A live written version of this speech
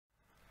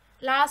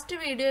Last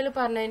വീഡിയോയിൽ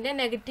പറഞ്ഞതിൻ്റെ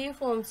negative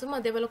ഫോംസും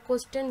അതേപോലെ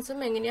ക്വസ്റ്റ്യൻസും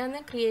എങ്ങനെയാണ്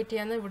ക്രിയേറ്റ്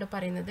ചെയ്യാന്ന് ഇവിടെ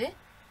പറയുന്നത്.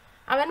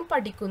 അവൻ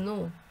പഠിക്കുന്നു,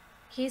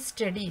 ഹി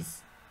സ്റ്റഡീസ്.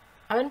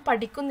 അവൻ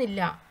പഠിക്കുന്നില്ല,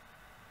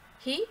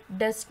 he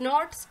does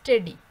not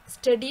study.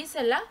 Studies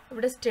അല്ല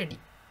ഇവിടെ സ്റ്റഡി.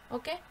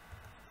 ഓക്കെ.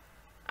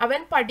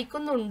 അവൻ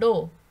പഠിക്കുന്നുണ്ടോ,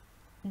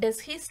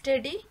 ഡസ് ഹി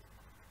സ്റ്റഡി.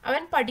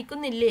 അവൻ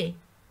പഠിക്കുന്നില്ലേ,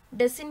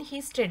 ഡസിൻ ഹി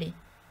സ്റ്റഡി.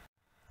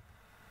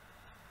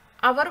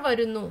 അവർ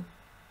വരുന്നു,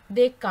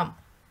 ദേ കം.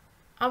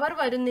 അവർ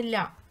വരുന്നില്ല,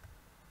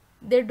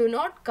 they do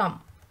not come.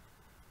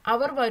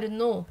 അവർ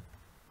വരുന്നു,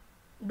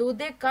 do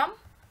they come.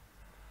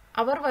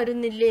 അവർ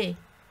വരുന്നില്ലേ,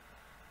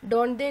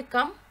 don't they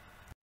come.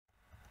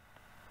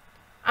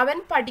 അവൻ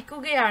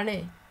പഠിക്കുകയാണ്,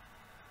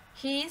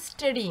 he is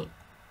studying.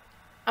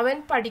 അവൻ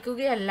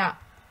പഠിക്കുകയല്ല,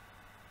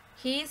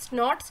 he is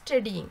not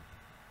studying.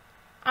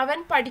 അവൻ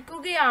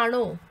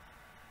പഠിക്കുകയാണോ,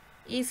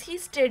 is he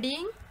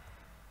studying.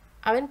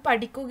 അവൻ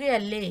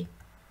പഠിക്കുകയല്ലേ,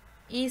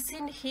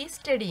 isn't he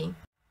studying.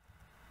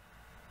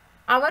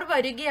 അവർ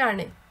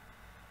വരികയാണ്,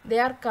 they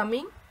are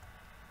coming.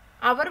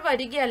 Our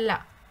വരികയല്ല,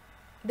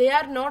 they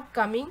are not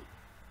coming.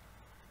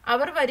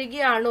 Our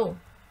വരികയാണോ,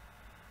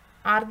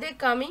 are they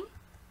coming.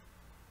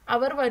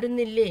 അവർ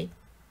വരുന്നില്ലേ,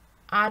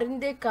 aren't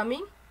they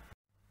coming.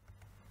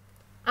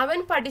 അവൻ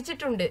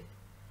പഠിച്ചിട്ടുണ്ട്,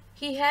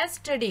 he has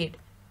studied.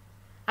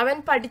 അവൻ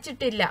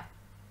പഠിച്ചിട്ടില്ല,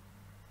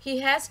 he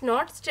has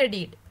not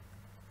studied.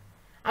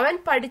 അവൻ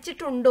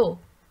പഠിച്ചിട്ടുണ്ടോ,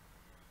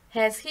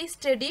 has he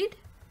studied.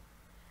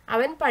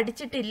 അവൻ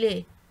പഠിച്ചിട്ടില്ലേ,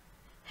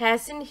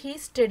 hasn't he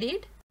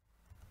studied.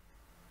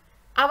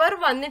 അവർ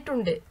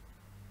വന്നിട്ടുണ്ട്,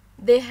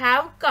 they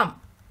have come.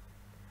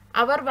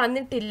 അവർ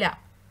വന്നിട്ടില്ല,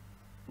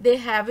 they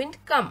haven't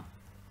come.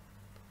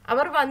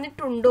 അവർ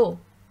വന്നിട്ടുണ്ടോ,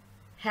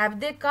 have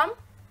they come.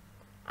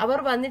 അവർ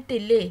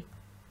വന്നിട്ടില്ലേ,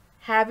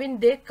 haven't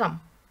they come.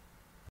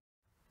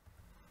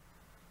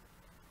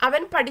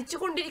 അവൻ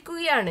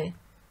പഠിച്ചുകൊണ്ടിരിക്കുകയാണ്,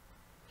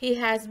 he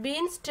has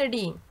been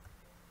studying.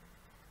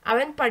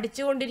 അവൻ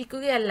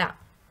പഠിച്ചുകൊണ്ടിരിക്കുകയല്ല,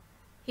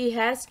 he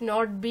has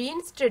not been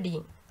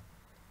studying.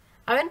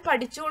 അവൻ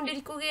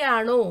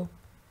പഠിച്ചുകൊണ്ടിരിക്കുകയാണോ,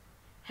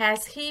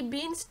 has he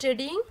been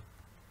studying.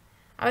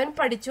 അവൻ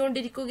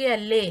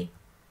പഠിച്ചുകൊണ്ടിരിക്കുകയല്ലേ,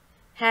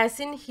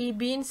 hasn't he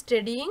been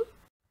studying.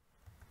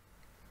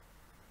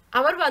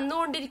 അവർ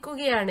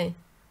വന്നുകൊണ്ടിരിക്കുകയാണ്,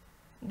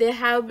 they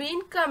have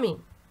been coming.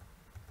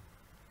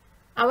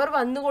 Our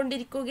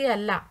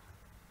വന്നുകൊണ്ടിരിക്കുകയല്ല,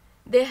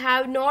 they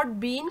have not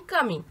been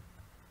coming.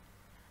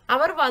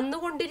 Our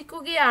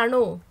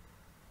വന്നുകൊണ്ടിരിക്കുകയാണോ,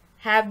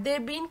 have they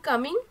been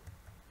coming.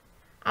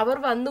 Our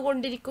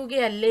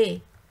വന്നുകൊണ്ടിരിക്കുകയല്ലേ,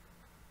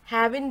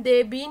 haven't they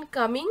been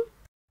coming.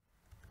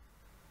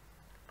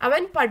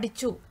 അവൻ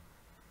പഠിച്ചു,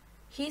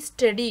 he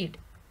studied.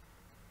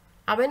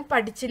 അവൻ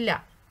പഠിച്ചില്ല,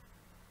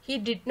 he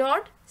did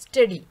not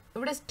study.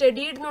 ഇവിടെ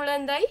studied എന്നുള്ള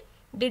എന്തായി,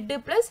 did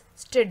plus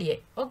study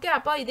ആയി. Okay.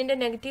 അപ്പോൾ ഇതിൻ്റെ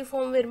നെഗറ്റീവ്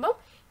ഫോം വരുമ്പോൾ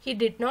he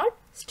did not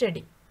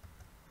study.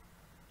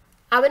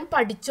 അവൻ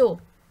പഠിച്ചോ,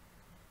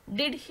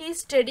 did he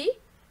study.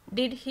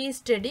 did he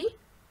study.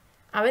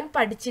 അവൻ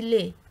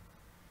പഠിച്ചില്ലേ,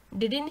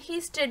 didn't he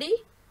study.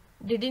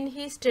 didn't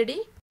he study.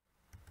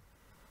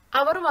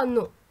 അവർ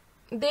വന്നു,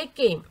 they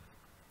came.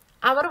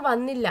 അവർ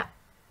വന്നില്ല,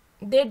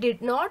 they did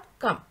not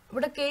come.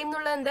 ഇവിടെ came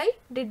എന്നുള്ള എന്തായി,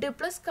 did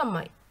plus come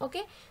ആയി.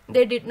 Okay.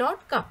 they did not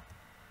come.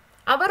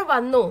 അവർ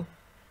വന്നു,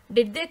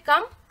 did they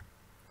come.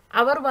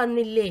 അവർ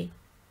വന്നില്ലേ,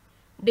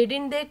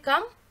 didn't they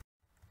come.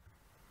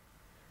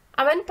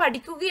 അവൻ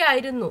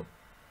പഠിക്കുകയായിരുന്നു,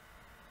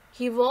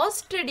 he was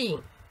studying.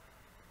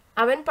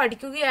 അവൻ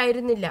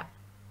പഠിക്കുകയായിരുന്നില്ല,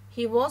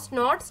 he was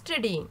not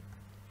studying.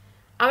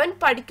 അവൻ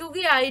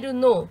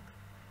പഠിക്കുകയായിരുന്നോ,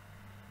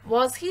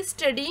 was he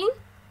studying.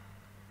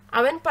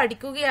 അവൻ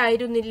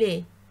പഠിക്കുകയായിരുന്നില്ലേ,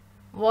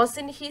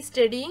 wasn't he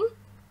studying.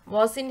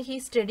 wasn't he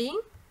studying.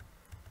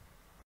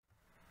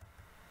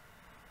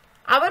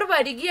 അവർ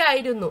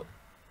വരികയായിരുന്നു,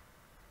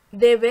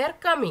 they were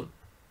coming.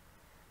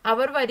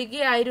 Our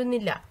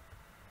വരികയായിരുന്നില്ല,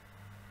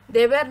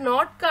 they were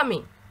not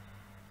coming.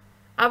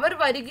 Our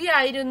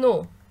വരികയായിരുന്നോ,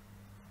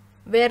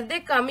 were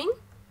they coming.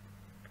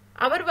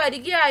 Our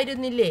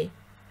വരികയായിരുന്നില്ലേ,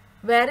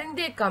 weren't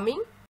they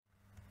coming.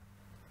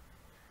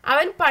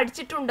 അവൻ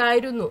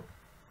പഠിച്ചിട്ടുണ്ടായിരുന്നു,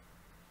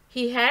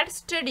 he had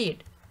studied.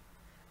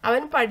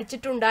 അവൻ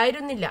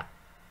പഠിച്ചിട്ടുണ്ടായിരുന്നില്ല,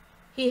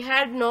 he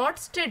had not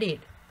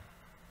studied.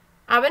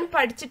 അവൻ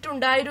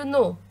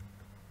പഠിച്ചിട്ടുണ്ടായിരുന്നോ,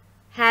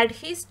 had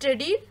he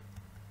studied.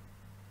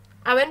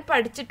 അവൻ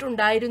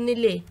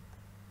പഠിച്ചിട്ടുണ്ടായിരുന്നില്ലേ,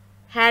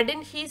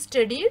 hadn't he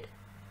studied.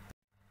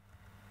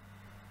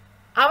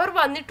 അവർ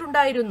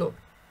വന്നിട്ടുണ്ടായിരുന്നു,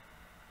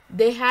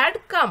 they had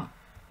come.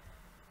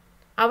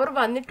 Our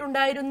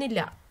വന്നിട്ടുണ്ടായിരുന്നില്ല,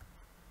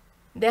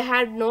 they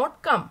had not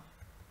come.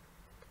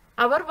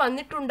 Our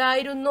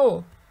വന്നിട്ടുണ്ടായിരുന്നോ,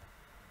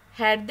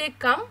 had they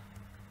come.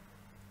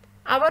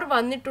 Our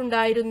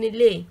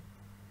വന്നിട്ടുണ്ടായിരുന്നില്ലേ,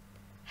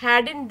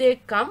 hadn't they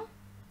come.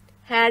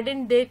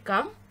 hadn't they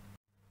come.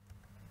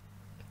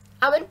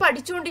 അവൻ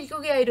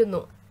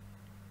പഠിച്ചുകൊണ്ടിരിക്കുകയായിരുന്നു,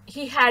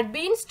 he had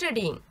been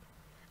studying.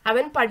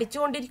 അവൻ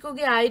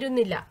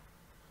പഠിച്ചുകൊണ്ടിരിക്കുകയായിരുന്നില്ല,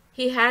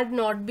 he had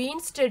not been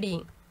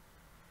studying.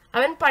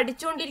 അവൻ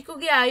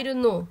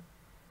പഠിച്ചുകൊണ്ടിരിക്കുകയായിരുന്നു,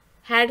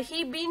 had he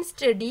been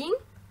studying.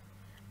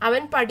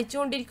 അവൻ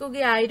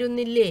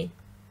പഠിച്ചുകൊണ്ടിരിക്കുകയായിരുന്നില്ലേ,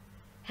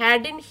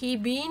 hadn't he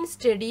been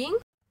studying.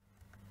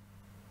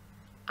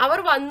 Our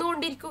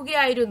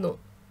വന്നുകൊണ്ടിരിക്കുകയായിരുന്നു,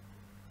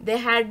 they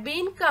had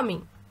been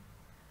coming.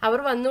 Our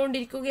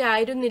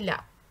വന്നുകൊണ്ടിരിക്കുകയായിരുന്നില്ല.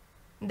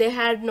 They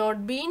had not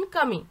been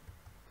coming.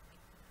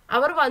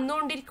 Our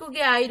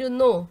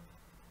വന്നുകൊണ്ടിരിക്കുകയായിരുന്നോ?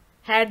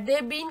 Had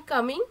they been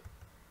coming?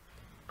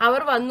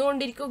 Our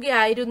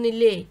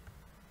വന്നുകൊണ്ടിരിക്കുകയായിരുന്നില്ലേ?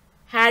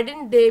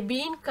 Hadn't they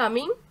been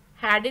coming?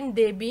 Hadn't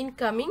they been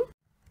coming?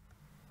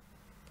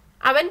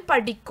 അവൻ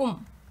പഠിക്കും.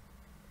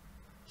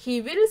 He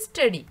will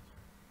study.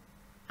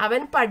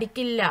 അവൻ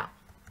പഠിക്കില്ല.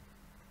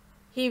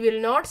 He will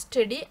not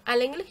study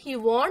അല്ലെങ്കിൽ he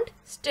won't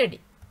study.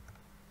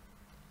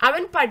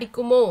 അവൻ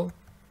പഠിക്കുമോ?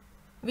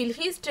 Will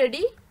he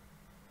study?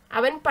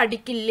 അവൻ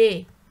പഠിക്കില്ലേ?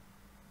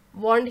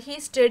 Won't he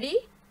study?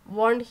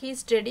 Won't he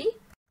study?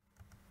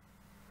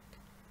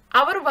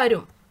 അവർ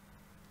വരും.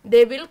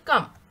 They will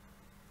come.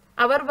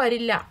 അവർ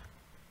വരില്ല.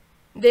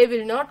 They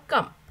will not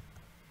come.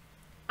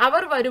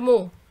 അവർ വരുമോ?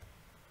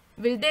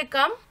 Will they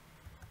come?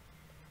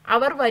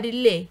 അവർ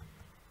വരില്ലേ?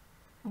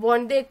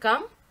 Won't they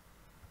come?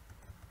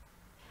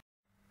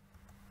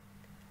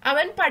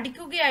 അവൻ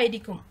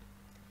പഠിക്കുകയായിരിക്കും.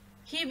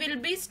 He will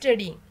be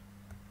studying.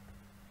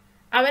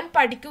 അവൻ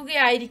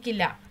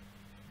പഠിക്കുകയായിരിക്കില്ല.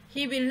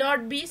 He will not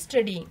be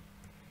studying.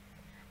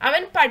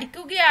 അവൻ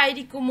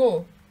പഠിക്കുകയായിരിക്കുമോ?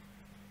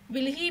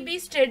 Will he be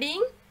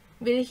studying?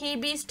 Will he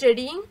be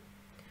studying?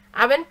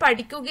 അവൻ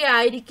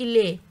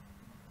പഠിക്കുകയായിരിക്കില്ലേ?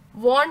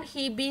 Won't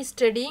he be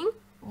studying?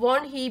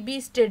 Won't he be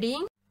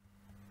studying?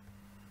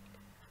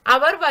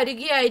 അവർ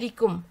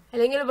വരികയായിരിക്കും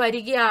അല്ലെങ്കിൽ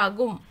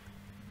വരികയാകും.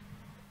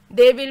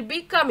 They will be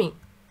coming.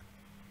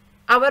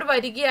 Our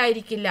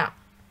വരികയായിരിക്കില്ല.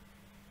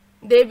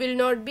 They will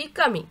not be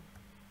coming.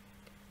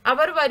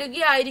 Our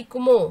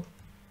വരികയായിരിക്കുമോ?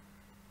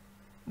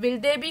 Will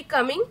they be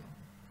coming?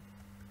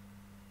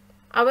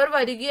 Our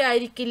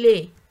വരികയായിരിക്കില്ലേ?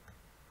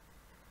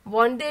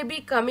 Won't they be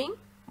coming?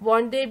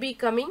 Won't they be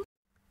coming?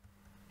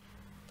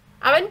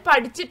 അവൻ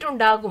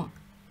പഠിച്ചിട്ടുണ്ടാകും.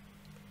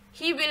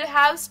 He will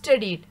have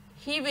studied.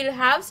 He will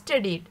have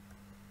studied.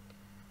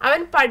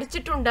 അവൻ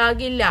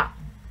പഠിച്ചിട്ടുണ്ടാകില്ല.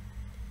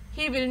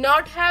 He will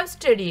not have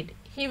studied.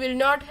 He will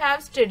not have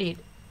studied.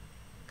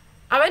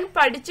 അവൻ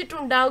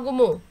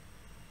പഠിച്ചിട്ടുണ്ടാകുമോ?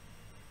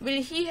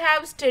 Will he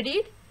have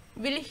studied?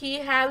 Will he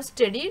have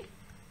studied?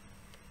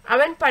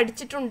 അവൻ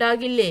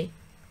പഠിച്ചിട്ടുണ്ടാകില്ലേ?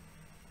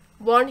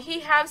 Won't he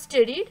have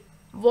studied?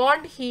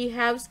 Won't he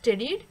have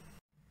studied?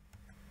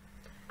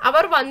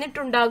 Our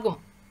വന്നിട്ടുണ്ടാകും.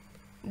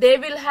 They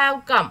will have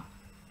come.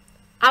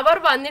 Our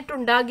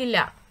വന്നിട്ടുണ്ടാകില്ല.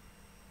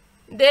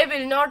 They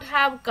will not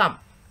have come.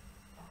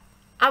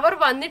 Our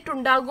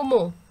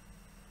വന്നിട്ടുണ്ടാകുമോ?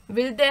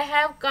 Will they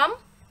have come?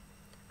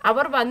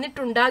 Our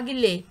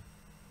വന്നിട്ടുണ്ടാകില്ലേ?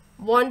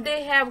 Won't they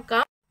have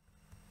come?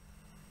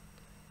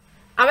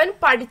 അവൻ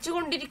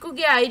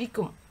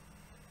പഠിച്ചുകൊണ്ടിരിക്കുകയായിരിക്കും.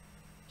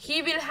 He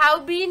will have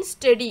been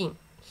studying.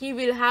 He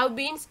will have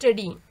been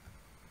studying.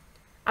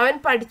 അവൻ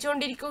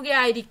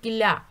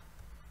പഠിച്ചുകൊണ്ടിരിക്കുകയായിരിക്കില്ല.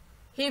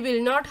 He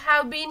will not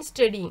have been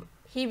studying.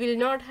 He will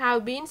not have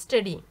been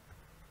studying.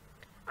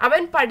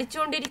 അവൻ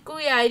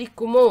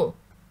പഠിച്ചുകൊണ്ടിരിക്കുകയായിരിക്കുമോ?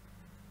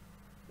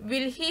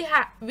 Will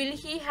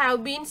he have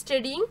been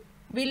studying?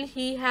 Will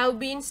he have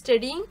been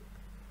studying?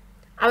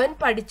 അവൻ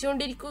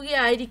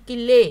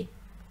പഠിച്ചുകൊണ്ടിരിക്കുകയായിരിക്കില്ലേ?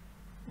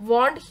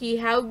 Won't he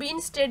have been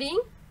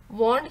studying?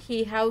 Won't he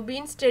have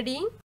been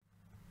studying?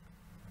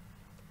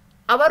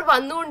 Our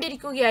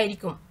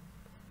വന്നുകൊണ്ടിരിക്കുകയായിരിക്കും.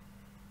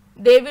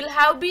 They will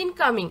have been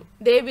coming.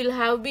 They will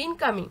have been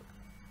coming.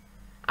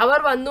 Our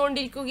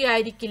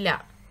വന്നുകൊണ്ടിരിക്കുകയായിരിക്കില്ല.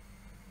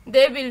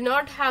 They will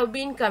not have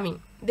been coming.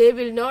 They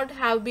will not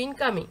have been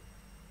coming.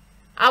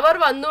 Our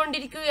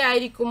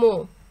വന്നുകൊണ്ടിരിക്കുകയായിരിക്കുമോ?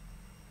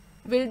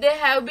 Will they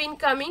have been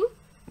coming?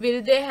 Will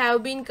they have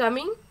been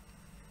coming?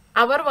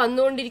 Our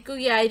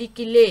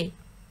വന്നുകൊണ്ടിരിക്കുകയായിരിക്കില്ലേ?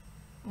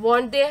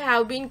 Won't they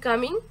have been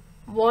coming?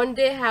 Won't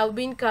they have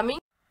been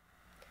coming?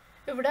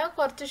 ഇവിടെ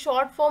കുറച്ച്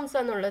short forms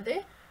ആണുള്ളത്.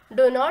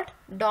 Do not,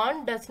 don't,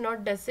 does not,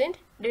 doesn't,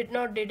 did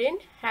not,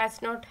 didn't, has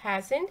not,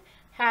 hasn't,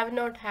 have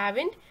not,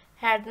 haven't,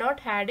 had not,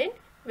 hadn't,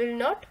 will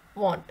not,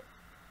 won't.